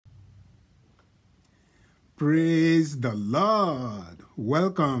Praise the Lord.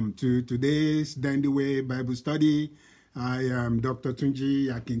 Welcome to today's Dandy Way Bible study. I am Dr.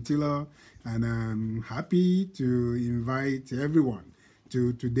 Tunji Akintilo, and I'm happy to invite everyone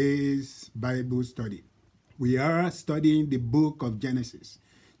to today's Bible study. We are studying the book of Genesis.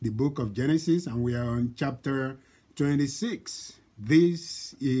 The book of Genesis, and we are on chapter 26.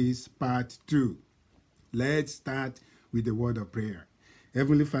 This is part 2. Let's start with the word of prayer.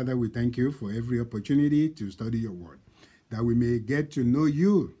 Heavenly Father, we thank you for every opportunity to study your word, that we may get to know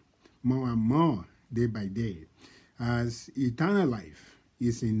you more and more day by day, as eternal life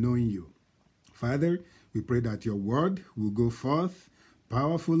is in knowing you. Father, we pray that your word will go forth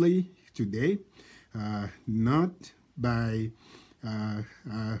powerfully today, not by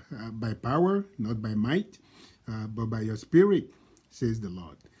power, not by might, but by your spirit, says the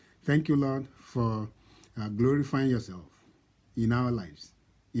Lord. Thank you, Lord, for glorifying yourself in our lives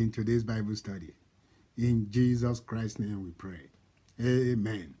in today's Bible study. In Jesus Christ's name we pray.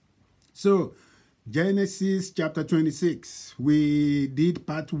 Amen. So, Genesis chapter 26. We did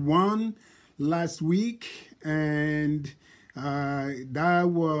part 1 last week, and that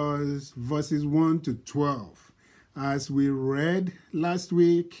was verses 1 to 12. As we read last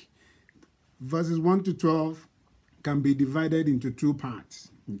week, verses 1 to 12 can be divided into 2 parts.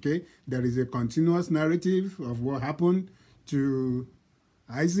 Okay, there is a continuous narrative of what happened to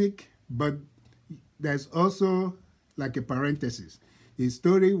Isaac, but there's also like a parenthesis, a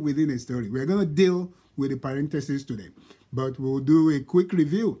story within a story. We're going to deal with the parenthesis today, but we'll do a quick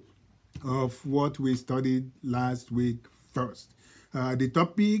review of what we studied last week first. The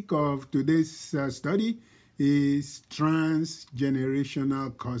topic of today's study is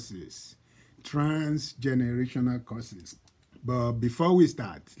transgenerational curses. Transgenerational curses. But before we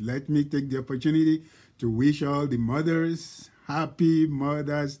start, let me take the opportunity to wish all the mothers happy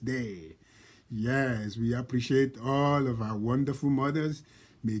Mother's Day. Yes, we appreciate all of our wonderful mothers.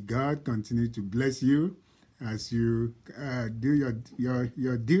 May God continue to bless you as you do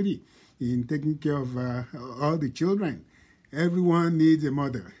your duty in taking care of all the children. Everyone needs a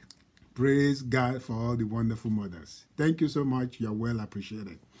mother. Praise God for all the wonderful mothers. Thank you so much. You're well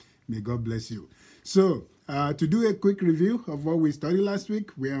appreciated. May God bless you. So, to do a quick review of what we studied last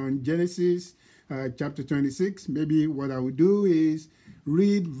week, we are on Genesis chapter 26. Maybe what I will do is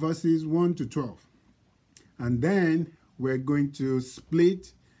read verses 1 to 12. And then we're going to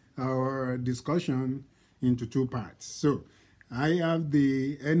split our discussion into 2 parts. So, I have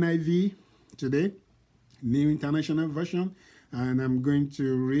the NIV today, New International Version, and I'm going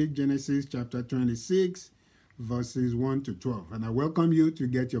to read Genesis chapter 26, verses 1 to 12. And I welcome you to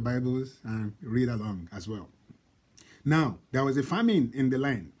get your Bibles and read along as well. Now, there was a famine in the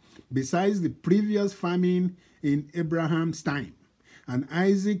land, besides the previous famine in Abraham's time. And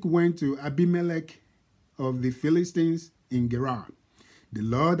Isaac went to Abimelech of the Philistines in Gerar. The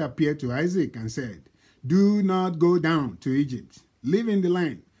Lord appeared to Isaac and said, "Do not go down to Egypt. Live in the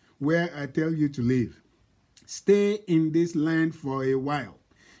land where I tell you to live. Stay in this land for a while,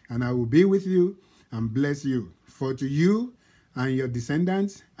 and I will be with you and bless you. For to you and your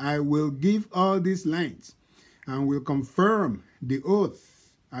descendants I will give all these lands, and will confirm the oath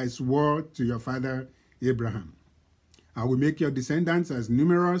I swore to your father Abraham. I will make your descendants as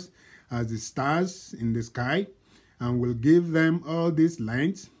numerous as the stars in the sky, and will give them all these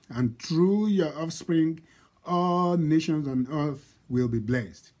lands, and through your offspring all nations on earth will be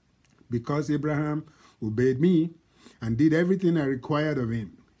blessed, because Abraham obeyed me and did everything I required of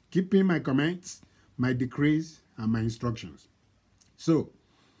him, keeping my commands, my decrees, and my instructions." So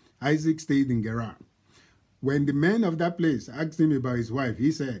Isaac stayed in Gerar. When the men of that place asked him about his wife,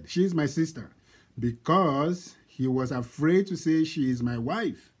 he said, "She is my sister," because he was afraid to say, "She is my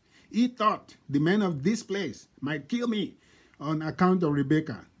wife." He thought the men of this place might kill me on account of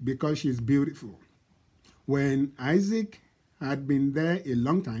Rebekah, because she is beautiful. When Isaac had been there a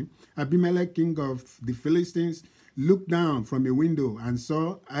long time, Abimelech, king of the Philistines, looked down from a window and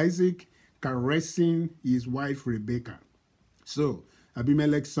saw Isaac caressing his wife Rebekah. So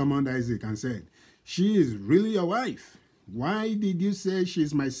Abimelech summoned Isaac and said, "She is really your wife. Why did you say she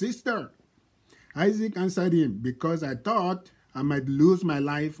is my sister?" Isaac answered him, "Because I thought I might lose my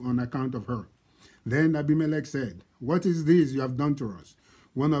life on account of her." Then Abimelech said, "What is this you have done to us?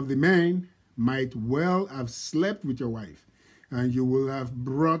 One of the men might well have slept with your wife, and you will have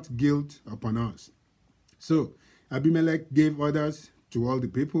brought guilt upon us." So Abimelech gave orders to all the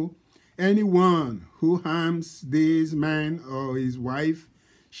people, "Anyone who harms this man or his wife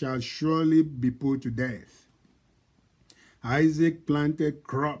shall surely be put to death." Isaac planted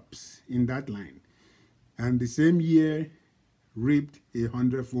crops in that land, and the same year reaped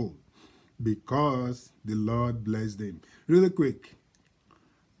 100-fold. because the Lord blessed them. Really quick,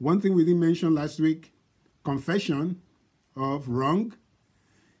 one thing we didn't mention last week, confession of wrong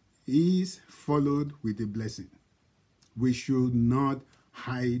is followed with a blessing. We should not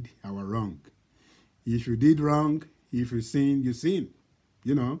hide our wrong. If you did wrong, if you sin, you sin.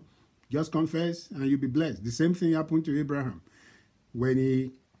 You know, just confess and you'll be blessed. The same thing happened to Abraham when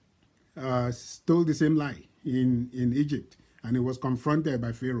he stole the same lie in Egypt, and he was confronted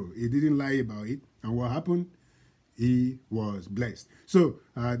by Pharaoh. He didn't lie about it. And what happened? He was blessed. So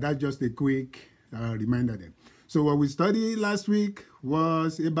that's just a quick reminder there. So what we studied last week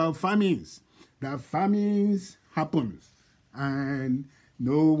was about famines. That famines happen, and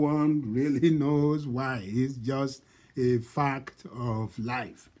no one really knows why. It's just a fact of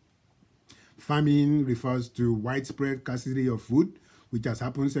life. Famine refers to widespread scarcity of food, which has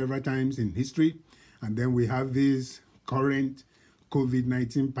happened several times in history. And then we have this current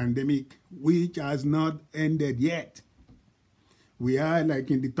COVID-19 pandemic, which has not ended yet. We are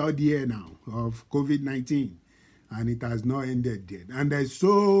like in the third year now of COVID-19, and it has not ended yet. And there's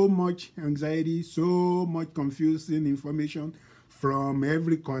so much anxiety, so much confusing information from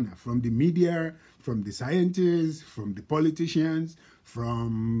every corner, from the media, from the scientists, from the politicians,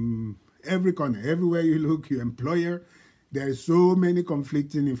 from every corner. Everywhere you look, your employer, there's so many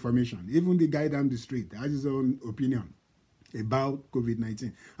conflicting information. Even the guy down the street has his own opinion about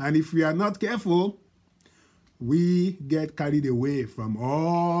COVID-19. And if we are not careful, we get carried away from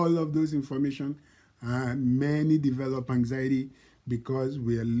all of those information, and many develop anxiety because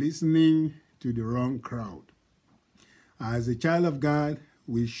we are listening to the wrong crowd. As a child of God,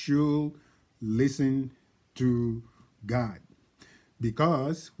 we should listen to God,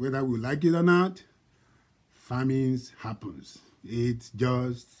 because whether we like it or not, famines happens. It's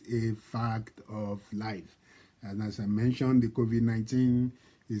just a fact of life. And as I mentioned, the COVID-19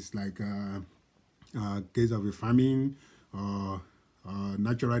 is like a case of a famine or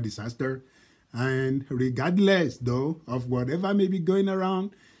natural disaster. And regardless, though, of whatever may be going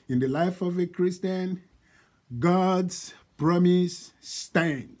around in the life of a Christian, God's promise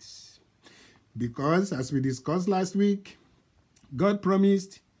stands. Because, as we discussed last week, God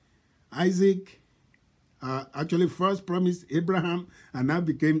promised Isaac, actually first promised Abraham, and now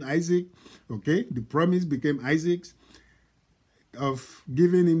became Isaac. Okay, the promise became Isaac's, of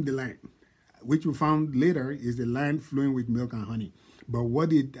giving him the land, which we found later is the land flowing with milk and honey. But what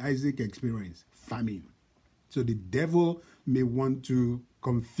did Isaac experience? Famine. So the devil may want to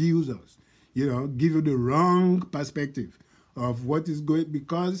confuse us, give you the wrong perspective of what is going,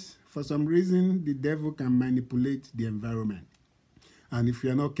 because for some reason the devil can manipulate the environment. And if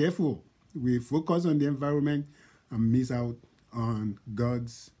you're not careful, we focus on the environment and miss out on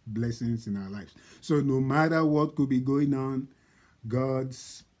God's blessings in our lives. So no matter what could be going on,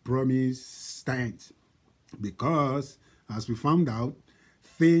 God's promise stands. Because, as we found out,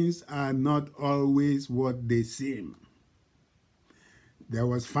 things are not always what they seem. There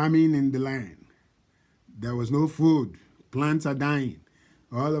was famine in the land. There was no food. Plants are dying.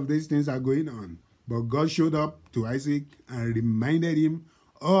 All of these things are going on. But God showed up to Isaac and reminded him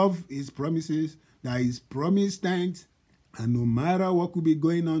of his promises, that his promise stands, and no matter what could be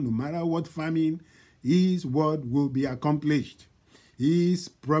going on, no matter what famine, his word will be accomplished. His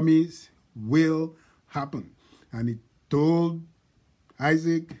promise will happen. And he told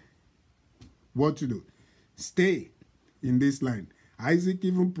Isaac what to do. Stay in this land. Isaac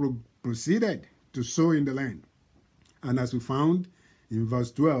even proceeded to sow in the land. And as we found in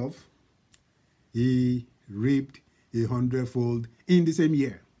verse 12, he reaped 100-fold in the same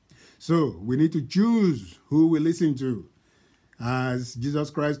year. So we need to choose who we listen to. As Jesus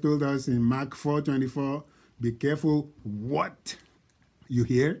Christ told us in Mark 4:24, be careful what you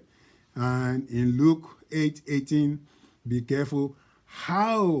hear. And in Luke 8:18, be careful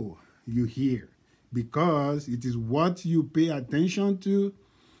how you hear, because it is what you pay attention to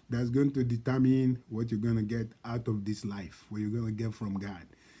that's going to determine what you're going to get out of this life, what you're going to get from God.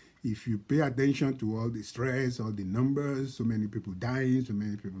 If you pay attention to all the stress, all the numbers, so many people dying, so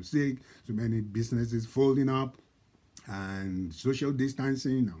many people sick, so many businesses folding up, and social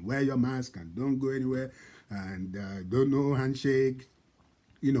distancing, and wear your mask, and don't go anywhere, and don't know handshake,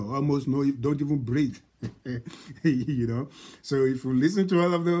 almost no, don't even breathe, So if you listen to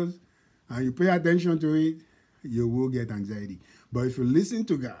all of those, and you pay attention to it, you will get anxiety. But if you listen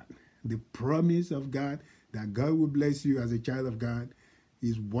to God, the promise of God, that God will bless you as a child of God,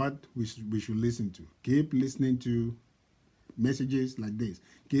 is what we should listen to. Keep listening to messages like this.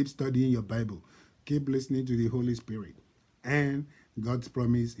 Keep studying your Bible. Keep listening to the Holy Spirit. And God's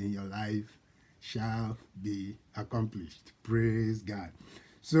promise in your life shall be accomplished. Praise God.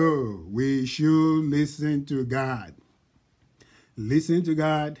 So we should listen to God. Listen to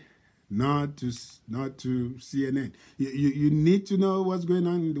God, not to CNN. You need to know what's going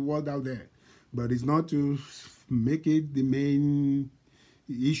on in the world out there, but it's not to make it the main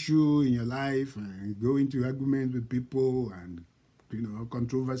issue in your life and go into arguments with people and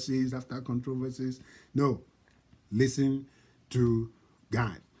controversies after controversies. No, listen to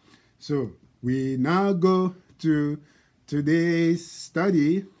God. So we now go to today's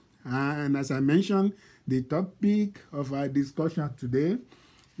study, and as I mentioned, the topic of our discussion today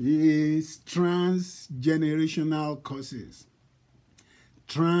is transgenerational causes.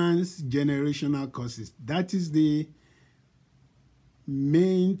 Transgenerational causes. That is the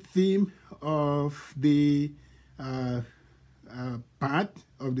main theme of the part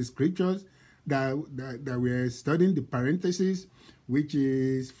of the scriptures that we're studying, the parenthesis, which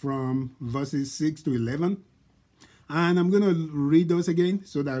is from verses 6 to 11. And I'm going to read those again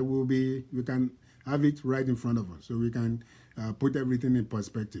so that we can have it right in front of us, so we can put everything in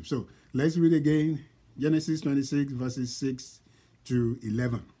perspective. So let's read again, Genesis 26, verses 6 to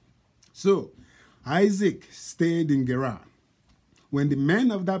 11. So Isaac stayed in Gerar. When the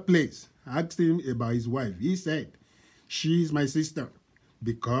men of that place asked him about his wife, he said, "She is my sister,"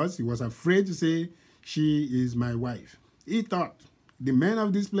 because he was afraid to say, "She is my wife." He thought, the men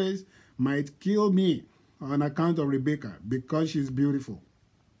of this place might kill me on account of Rebekah, because she's beautiful.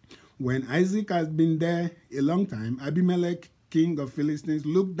 When Isaac had been there a long time, Abimelech, king of Philistines,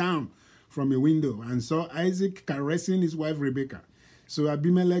 looked down from a window and saw Isaac caressing his wife Rebekah. So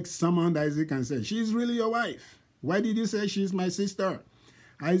Abimelech summoned Isaac and said, "She is really your wife. Why did you say she is my sister?"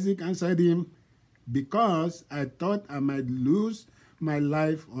 Isaac answered him, "Because I thought I might lose my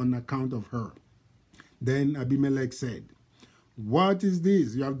life on account of her." Then Abimelech said, "What is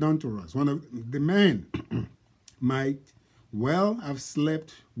this you have done to us? One of the men might well have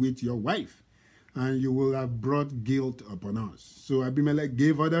slept with your wife, and you will have brought guilt upon us." So Abimelech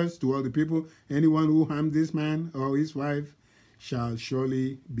gave orders to all the people, "Anyone who harms this man or his wife shall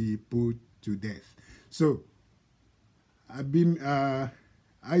surely be put to death." So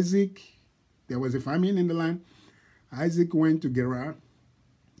Isaac, there was a famine in the land. Isaac went to Gerar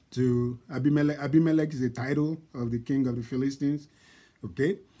to Abimelech. Abimelech is the title of the king of the Philistines,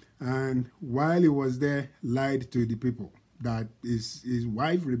 okay? And while he was there, lied to the people that his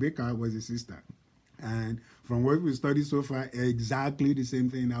wife Rebekah was his sister. And from what we studied so far, exactly the same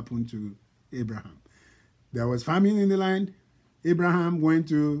thing happened to Abraham. There was famine in the land. Abraham went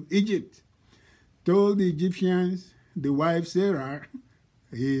to Egypt, told the Egyptians the wife Sarah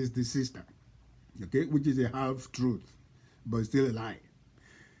is the sister, okay, which is a half-truth, but still a lie.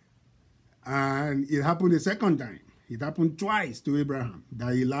 And it happened a second time. It happened twice to Abraham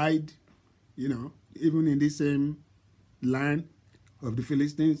that he lied, even in this same land of the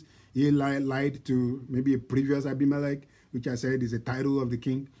Philistines. He lied to maybe a previous Abimelech, which I said is a title of the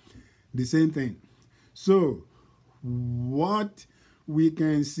king. The same thing. So what we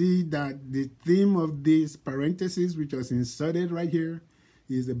can see that the theme of this parenthesis, which was inserted right here,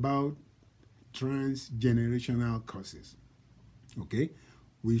 is about transgenerational causes. Okay?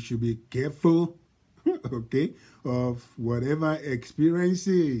 We should be careful, okay, of whatever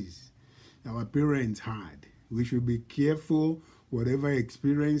experiences our parents had. We should be careful whatever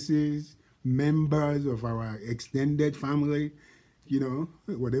experiences members of our extended family,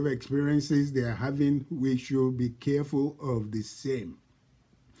 whatever experiences they are having, we should be careful of the same.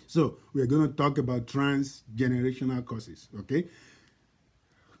 So we're going to talk about transgenerational causes, okay?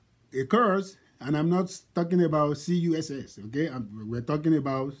 A curse, and I'm not talking about CUSS, okay? We're talking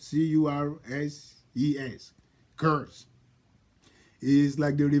about CURSES, curse. Is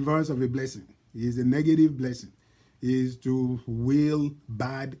like the reverse of a blessing. Is a negative blessing. Is to will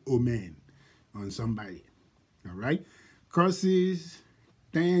bad omen on somebody, all right? Curses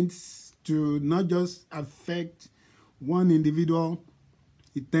tends to not just affect one individual,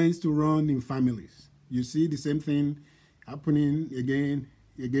 it tends to run in families. You see the same thing happening again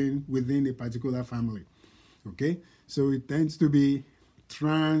within a particular family, okay? So it tends to be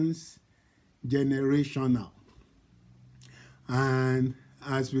transgenerational. And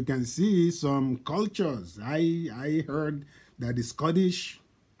as we can see, some cultures, I heard that the Scottish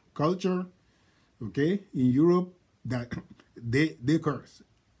culture, okay, in Europe, that they curse,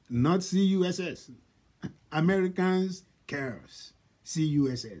 not CUSS. Americans curse,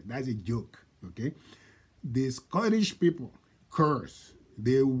 CUSS. That's a joke, okay? The Scottish people curse.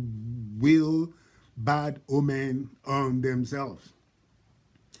 They will bad omen on themselves.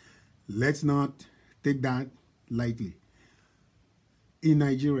 Let's not take that lightly. In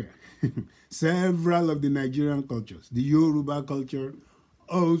Nigeria, several of the Nigerian cultures, the Yoruba culture,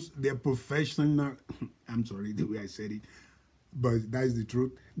 also they're professional. I'm sorry the way I said it, but that's the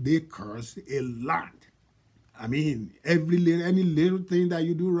truth. They curse a lot. I mean, any little thing that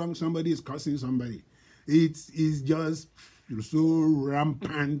you do wrong, somebody is cursing somebody. It's just so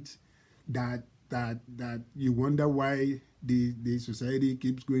rampant that you wonder why the society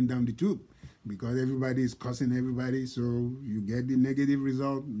keeps going down the tube, because everybody is cursing everybody, so you get the negative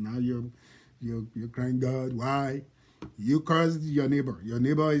result. Now you're crying, God, why? You cursed your neighbor. Your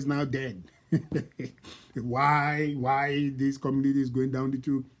neighbor is now dead. Why this community is going down the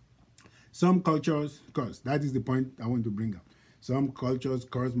tube? Some cultures curse. That is the point I want to bring up. Some cultures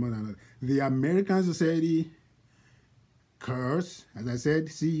curse more than others. The American society curse, as I said,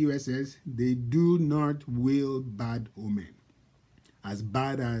 CUSS, they do not will bad omen. As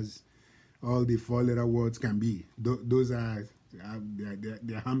bad as all the four-letter words can be, those are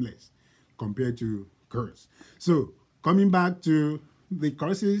they're harmless compared to curse. So coming back to the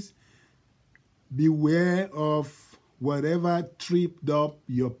curses, beware of whatever tripped up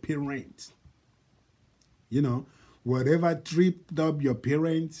your parents. You know, whatever tripped up your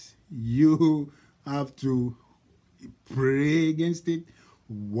parents, you have to pray against it,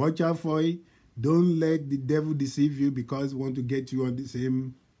 watch out for it. Don't let the devil deceive you because he wants to get you on the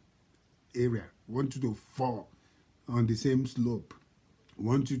same area, want you to fall on the same slope,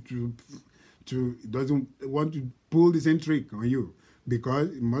 want you to doesn't want to pull the same trick on you, because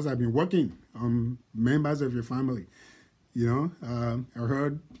it must have been working on members of your family. You know, I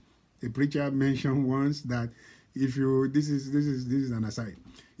heard a preacher mention once that if you this is an aside.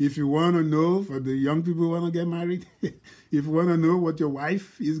 If you want to know, for the young people who want to get married, if you want to know what your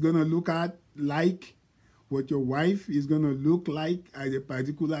wife is going to look at like, what your wife is going to look like at a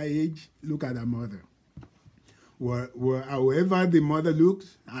particular age, look at her mother. However the mother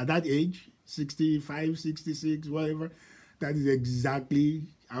looks at that age, 65, 66, whatever, that is exactly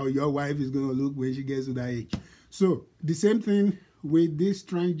how your wife is going to look when she gets to that age. So the same thing with these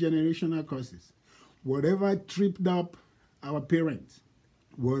transgenerational curses. Whatever tripped up our parents,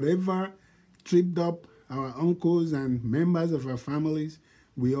 whatever tripped up our uncles and members of our families,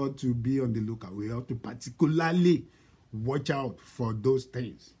 we ought to be on the lookout. We ought to particularly watch out for those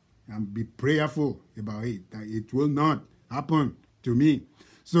things and be prayerful about it, that it will not happen to me.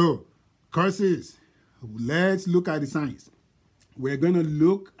 So, curses, let's look at the signs. We're going to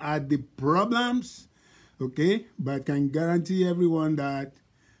look at the problems, okay, but can guarantee everyone that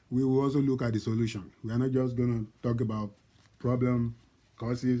we will also look at the solution. We are not just going to talk about problem,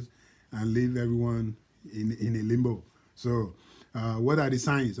 causes, and leave everyone in a limbo. So, what are the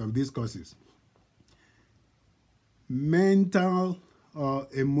signs of these causes? Mental or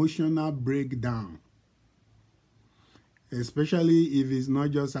emotional breakdown, especially if it's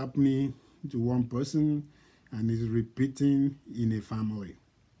not just happening to one person and is repeating in a family.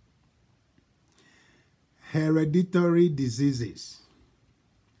 Hereditary diseases.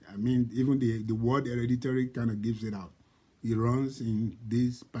 I mean, even the word hereditary kind of gives it out. It runs in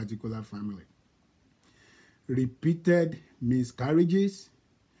this particular family. Repeated miscarriages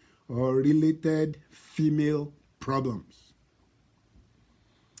or related female problems.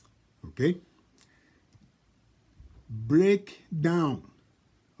 Okay? Breakdown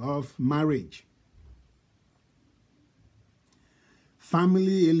of marriage.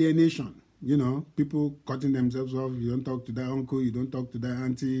 Family alienation. You know, people cutting themselves off. You don't talk to that uncle, you don't talk to that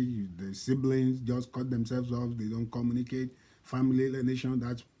auntie, the siblings just cut themselves off, they don't communicate. Family alienation,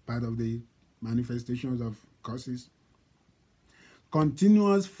 that's part of the manifestations of causes.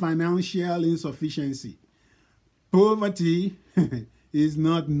 Continuous financial insufficiency. Poverty is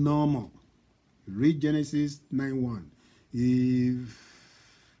not normal. Read Genesis 9:1. If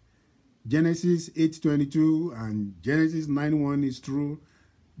Genesis 8:22 and Genesis 9:1 is true,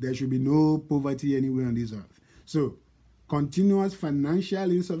 there should be no poverty anywhere on this earth. So, continuous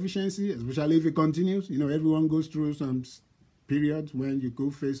financial insufficiency, especially if it continues, you know, everyone goes through some periods when you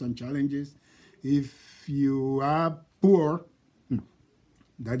could face some challenges. If you are poor,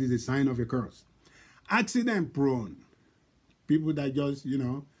 that is a sign of a curse. Accident prone. People that just, you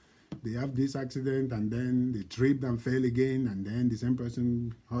know, they have this accident and then they tripped and fell again, and then the same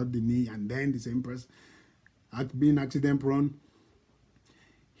person hurt the knee, and then the same person being accident prone.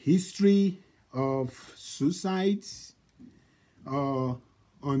 History of suicides or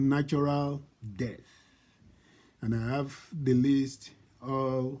unnatural death. And I have the list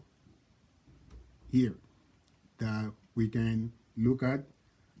all here that we can look at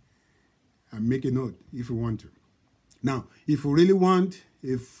and make a note if we want to. Now, if we really want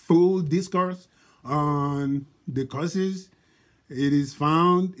a full discourse on the causes, it is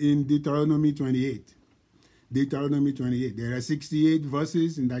found in Deuteronomy 28. Deuteronomy 28. There are 68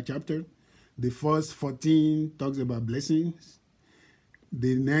 verses in that chapter. The first 14 talks about blessings.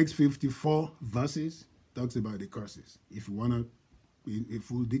 The next 54 verses talks about the curses. If you want a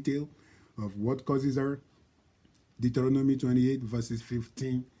full detail of what curses are, Deuteronomy 28 verses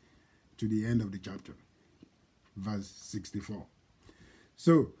 15 to the end of the chapter, verse 64.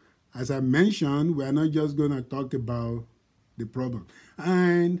 So, as I mentioned, we are not just going to talk about the problem.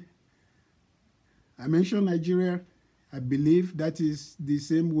 And I mentioned Nigeria. I believe that is the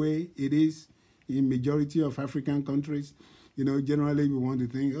same way it is in majority of African countries. You know, generally we want to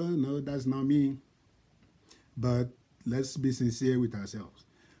think, oh, no, that's not me. But let's be sincere with ourselves.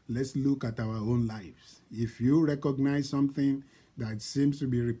 Let's look at our own lives. If you recognize something that seems to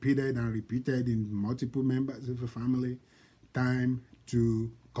be repeated and repeated in multiple members of a family, time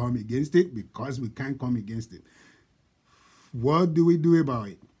to come against it, because we can't come against it. What do we do about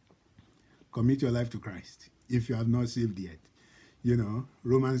it? Commit your life to Christ if you have not saved yet. You know,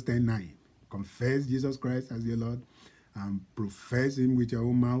 Romans 10:9. Confess Jesus Christ as your Lord and profess him with your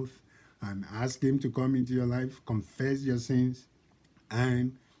own mouth and ask him to come into your life. Confess your sins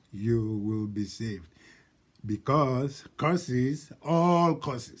and you will be saved. Because curses, all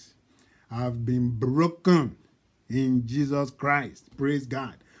curses, have been broken in Jesus Christ. Praise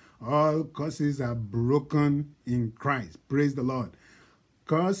God. All curses are broken in Christ. Praise the Lord.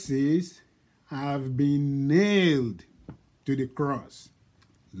 Curses have been nailed to the cross.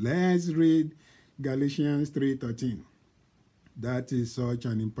 Let's read Galatians 3:13. That is such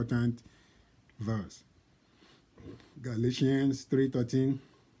an important verse. Galatians 3:13.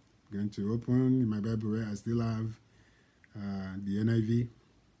 I'm going to open in my Bible where I still have the NIV.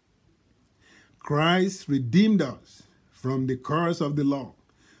 Christ redeemed us from the curse of the law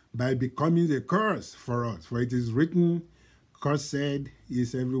by becoming a curse for us. For it is written, cursed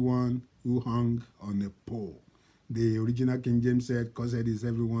is everyone who hung on a pole. The original King James said, cursed is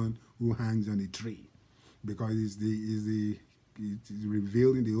everyone who hangs on a tree. Because it is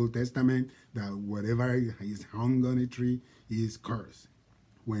revealed in the Old Testament that whatever is hung on a tree is cursed.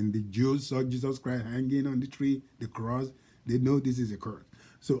 When the Jews saw Jesus Christ hanging on the tree, the cross, they know this is a curse.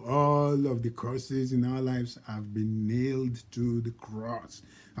 So all of the curses in our lives have been nailed to the cross.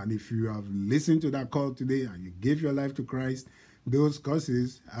 And if you have listened to that call today and you gave your life to Christ, those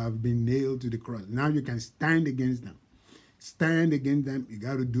curses have been nailed to the cross. Now you can stand against them. Stand against them. You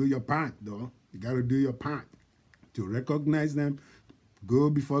got to do your part, though. You got to do your part to recognize them, go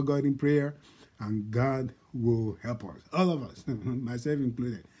before God in prayer, and God will help us. All of us, myself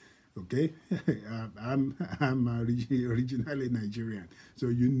included. Okay? I'm originally Nigerian. So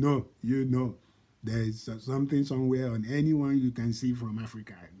you know, there's something somewhere on anyone you can see from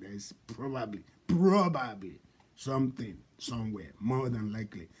Africa. There's probably something somewhere, more than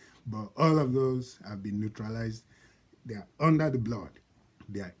likely. But all of those have been neutralized. They are under the blood.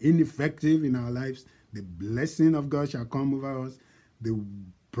 They are ineffective in our lives. The blessing of God shall come over us. The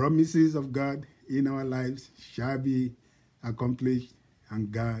promises of God in our lives shall be accomplished,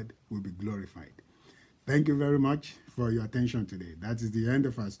 and God will be glorified. Thank you very much for your attention today. That is the end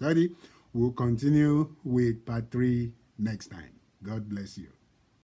of our study. We'll continue with part 3 next time. God bless you.